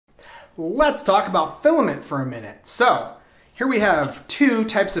let's talk about filament for a minute. So here we have two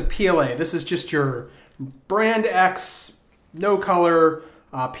types of PLA. This is just your brand X, no color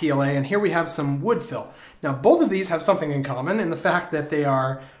PLA, and here we have some wood fill. Now both of these have something in common in the fact that they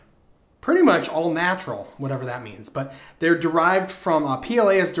are pretty much all natural, whatever that means, but they're derived from, PLA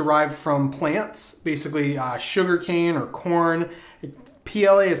is derived from plants, basically sugar cane or corn.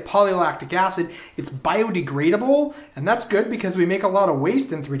 PLA is polylactic acid. It's biodegradable, and that's good because we make a lot of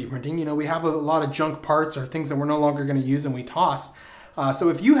waste in 3D printing. You know, we have a lot of junk parts or things that we're no longer going to use and we toss. So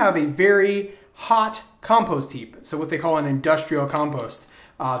if you have a very hot compost heap, so what they call an industrial compost,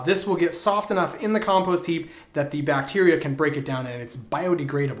 this will get soft enough in the compost heap that the bacteria can break it down and it's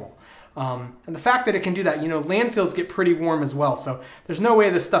biodegradable. And the fact that it can do that, you know, landfills get pretty warm as well, so there's no way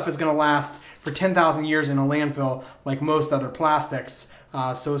this stuff is going to last for 10,000 years in a landfill like most other plastics.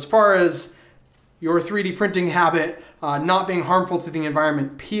 So as far as your 3D printing habit not being harmful to the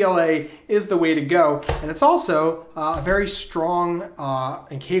environment, PLA is the way to go, and it's also a very strong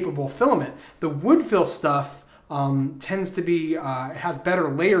and capable filament. The wood fill stuff tends to be, has better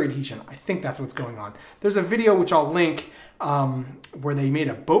layer adhesion. I think that's what's going on. There's a video which I'll link where they made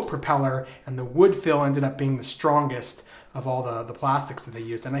a boat propeller and the wood fill ended up being the strongest of all the plastics that they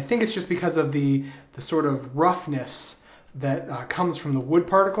used. And I think it's just because of the sort of roughness that comes from the wood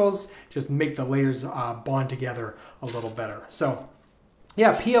particles, just make the layers bond together a little better. So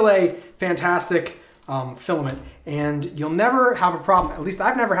yeah, PLA, fantastic filament, and you'll never have a problem, at least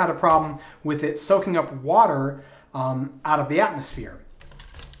I've never had a problem with it soaking up water out of the atmosphere.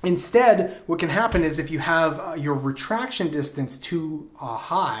 Instead, what can happen is if you have your retraction distance too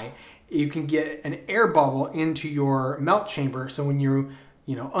high, you can get an air bubble into your melt chamber. So when you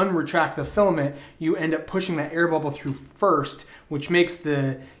unretract the filament, you end up pushing that air bubble through first, which makes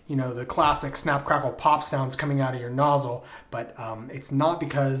the classic snap, crackle, pop sounds coming out of your nozzle. But it's not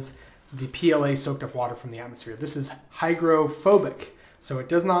because the PLA soaked up water from the atmosphere. This is hydrophobic, so it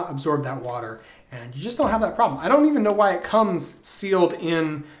does not absorb that water, and you just don't have that problem. I don't even know why it comes sealed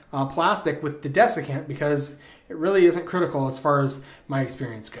in plastic with the desiccant, because it really isn't critical as far as my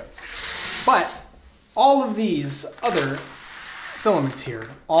experience goes. But all of these other filaments here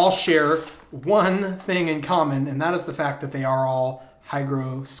all share one thing in common, and that is the fact that they are all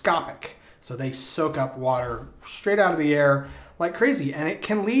hygroscopic. So they soak up water straight out of the air like crazy, and it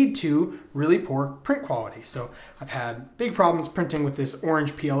can lead to really poor print quality. So I've had big problems printing with this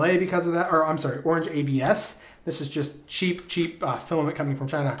orange PLA because of that, or I'm sorry, orange ABS. This is just cheap filament coming from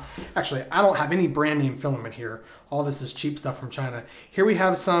China. Actually, I don't have any brand name filament here. All this is cheap stuff from China. Here we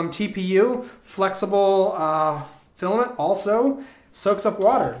have some TPU, flexible filament, also soaks up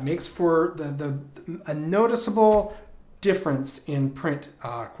water. Makes for a noticeable difference in print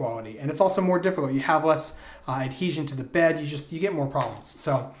quality, and it's also more difficult. You have less adhesion to the bed. You get more problems.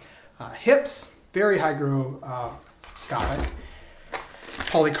 So hips, very hygroscopic.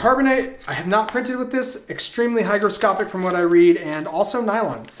 Polycarbonate, I have not printed with this, extremely hygroscopic from what I read, and also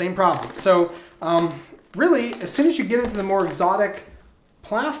nylon, same problem. So really, as soon as you get into the more exotic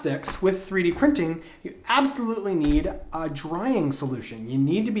plastics with 3D printing, you absolutely need a drying solution. You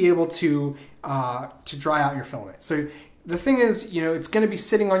need to be able to dry out your filament. So the thing is, it's going to be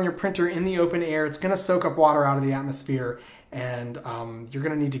sitting on your printer in the open air. It's going to soak up water out of the atmosphere, and you're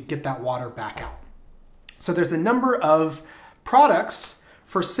going to need to get that water back out. So there's a number of products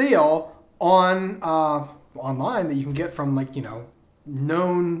for sale on online that you can get from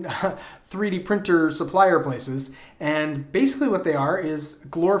known 3D printer supplier places, and basically what they are is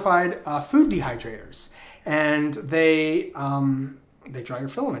glorified food dehydrators, and they dry your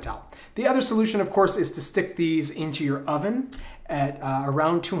filament out. The other solution, of course, is to stick these into your oven at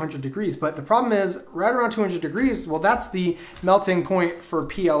around 200 degrees, but the problem is right around 200 degrees, well, that's the melting point for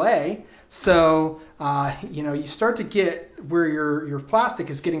PLA. So you start to get where your plastic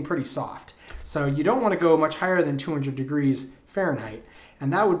is getting pretty soft. So you don't want to go much higher than 200 degrees Fahrenheit.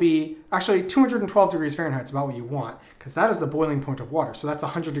 And that would be, actually 212 degrees Fahrenheit is about what you want, because that is the boiling point of water. So that's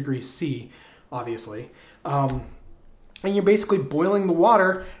 100 degrees C, obviously. And you're basically boiling the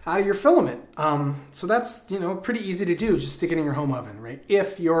water out of your filament. So that's pretty easy to do. Just stick it in your home oven, right?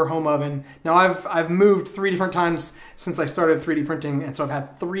 If your home oven. Now I've moved 3 different times since I started 3D printing, and so I've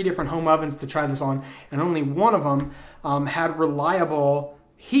had 3 different home ovens to try this on, and only one of them had reliable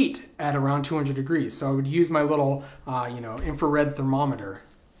heat at around 200 degrees. So I would use my little infrared thermometer,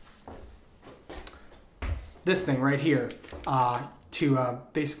 this thing right here, to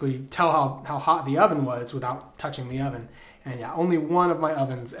basically tell how hot the oven was without touching the oven. And yeah, only one of my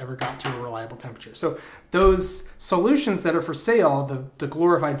ovens ever got to a reliable temperature. So those solutions that are for sale, the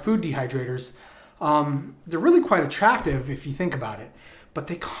glorified food dehydrators, they're really quite attractive if you think about it. but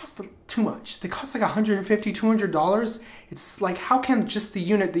they cost too much. They cost like $150, $200. It's like, how can just the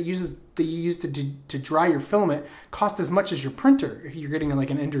unit that you use to dry your filament cost as much as your printer if you're getting like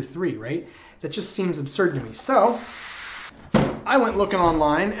an Ender 3, right? That just seems absurd to me. So I went looking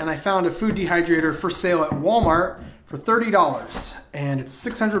online and I found a food dehydrator for sale at Walmart for $30, and it's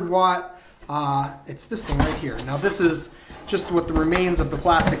 600 watt. It's this thing right here. Now this is just what the remains of the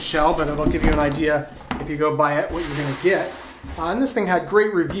plastic shell, but it'll give you an idea if you go buy it what you're gonna get. And this thing had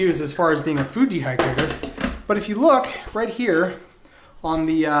great reviews as far as being a food dehydrator. But if you look right here on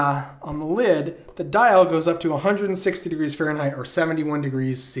the lid, the dial goes up to 160 degrees Fahrenheit or 71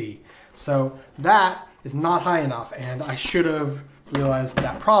 degrees C. So that is not high enough, and I should have realized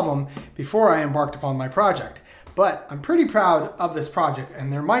that problem before I embarked upon my project. But I'm pretty proud of this project,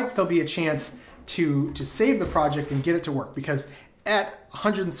 and there might still be a chance to save the project and get it to work, because at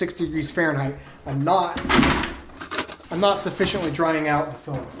 160 degrees Fahrenheit, I'm not sufficiently drying out the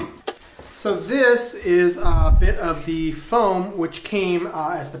film. So this is a bit of the foam which came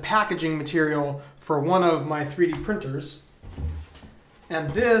as the packaging material for one of my 3D printers.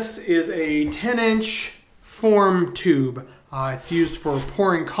 And this is a 10-inch form tube. It's used for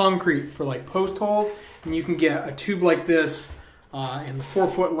pouring concrete for like post holes, and you can get a tube like this in the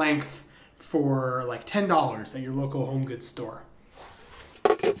 4-foot length for like $10 at your local home goods store.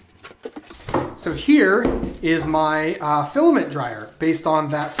 So here is my filament dryer based on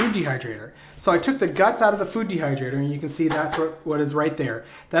that food dehydrator. So I took the guts out of the food dehydrator, and you can see that's what is right there.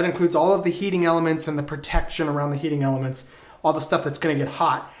 That includes all of the heating elements and the protection around the heating elements, all the stuff that's going to get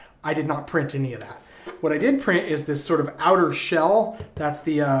hot. I did not print any of that. What I did print is this sort of outer shell. That's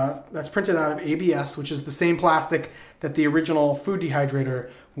printed out of ABS, which is the same plastic that the original food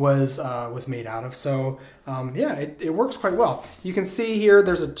dehydrator was made out of. So yeah, it works quite well. You can see here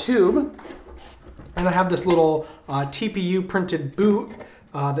there's a tube, and I have this little TPU printed boot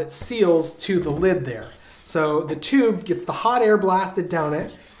that seals to the lid there. So the tube gets the hot air blasted down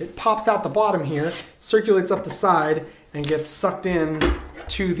it. It pops out the bottom here, circulates up the side, and gets sucked in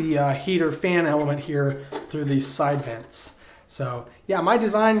to the heater fan element here through these side vents. So yeah, my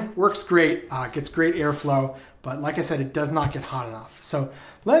design works great, gets great airflow, but like I said, it does not get hot enough. So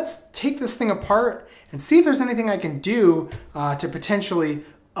let's take this thing apart and see if there's anything I can do to potentially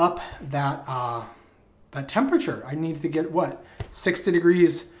up that temperature. I need to get, what, 60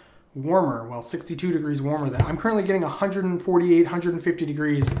 degrees warmer, well, 62 degrees warmer. Than I'm currently getting 148, 150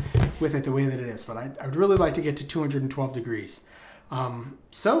 degrees with it the way that it is, but I would really like to get to 212 degrees.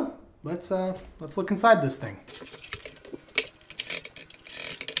 So let's look inside this thing.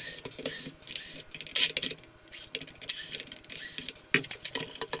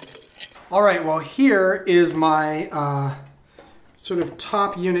 All right, well, here is my sort of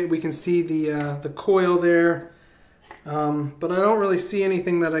top unit. We can see the coil there, but I don't really see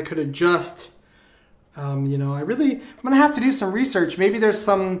anything that I could adjust. You know, I'm gonna have to do some research. Maybe there's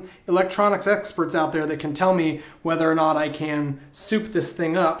some electronics experts out there that can tell me whether or not I can soup this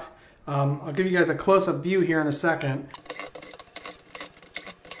thing up. I'll give you guys a close-up view here in a second.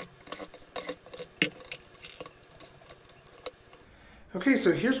 Okay,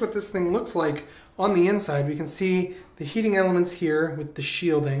 so here's what this thing looks like on the inside. We can see the heating elements here with the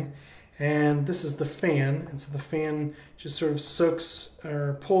shielding, and this is the fan. And so the fan just sort of soaks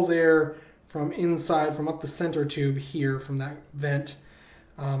or pulls air from inside, from up the center tube here, from that vent,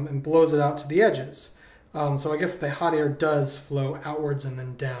 and blows it out to the edges. So I guess the hot air does flow outwards and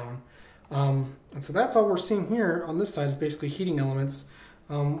then down. And so that's all we're seeing here on this side is basically heating elements.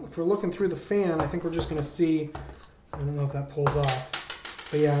 If we're looking through the fan, I think we're just going to see, I don't know if that pulls off,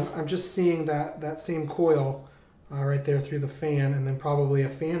 but yeah, I'm just seeing that same coil right there through the fan, and then probably a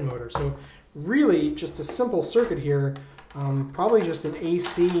fan motor. So really just a simple circuit here, probably just an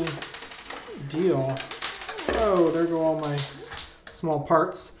AC deal. Oh, there go all my small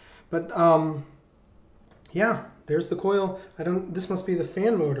parts. But yeah, there's the coil. This must be the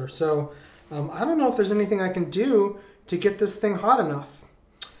fan motor. So I don't know if there's anything I can do to get this thing hot enough.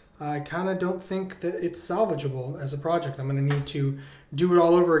 I kind of don't think that it's salvageable as a project. I'm going to need to do it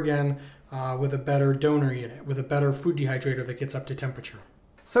all over again with a better donor unit, with a better food dehydrator that gets up to temperature.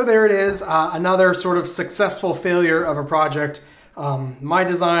 So there it is, another sort of successful failure of a project. My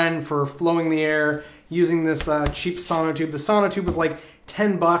design for flowing the air using this cheap sonotube. The sonotube was like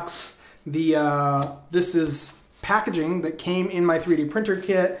 10 bucks. This is packaging that came in my 3D printer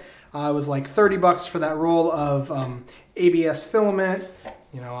kit. It was like 30 bucks for that roll of ABS filament.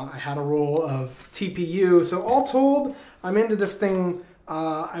 You know, I had a roll of TPU. So all told, I'm into this thing,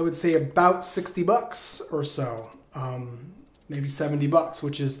 I would say about 60 bucks or so. Maybe 70 bucks,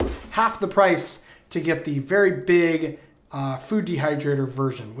 which is half the price to get the very big food dehydrator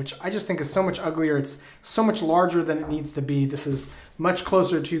version, which I just think is so much uglier. It's so much larger than it needs to be. This is much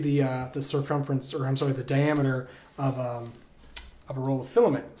closer to the circumference, or I'm sorry, the diameter of a roll of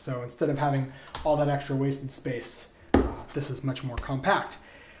filament. So instead of having all that extra wasted space, this is much more compact.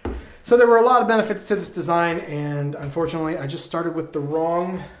 So there were a lot of benefits to this design, and unfortunately I just started with the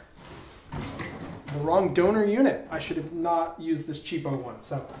wrong donor unit. I should have not used this cheapo one.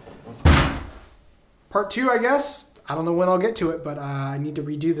 So part 2, I guess. I don't know when I'll get to it, but I need to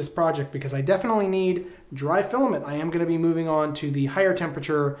redo this project because I definitely need dry filament. I am going to be moving on to the higher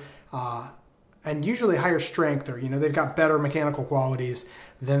temperature and usually higher strength, or they've got better mechanical qualities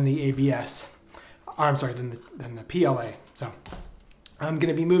than the ABS. I'm sorry, than the PLA. So I'm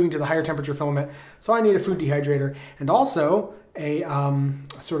going to be moving to the higher temperature filament. So I need a food dehydrator and also a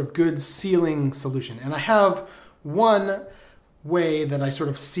sort of good sealing solution. And I have one way that I sort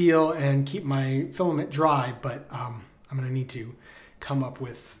of seal and keep my filament dry, but I'm going to need to come up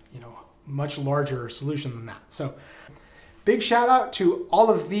with much larger solution than that. So big shout out to all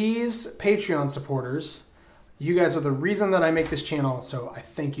of these Patreon supporters. You guys are the reason that I make this channel, so I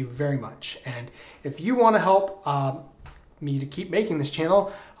thank you very much. And if you want to help me to keep making this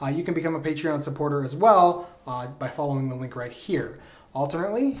channel, you can become a Patreon supporter as well by following the link right here.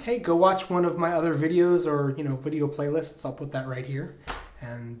 Alternately, hey, go watch one of my other videos or video playlists. I'll put that right here.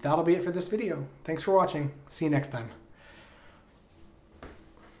 And that'll be it for this video. Thanks for watching. See you next time.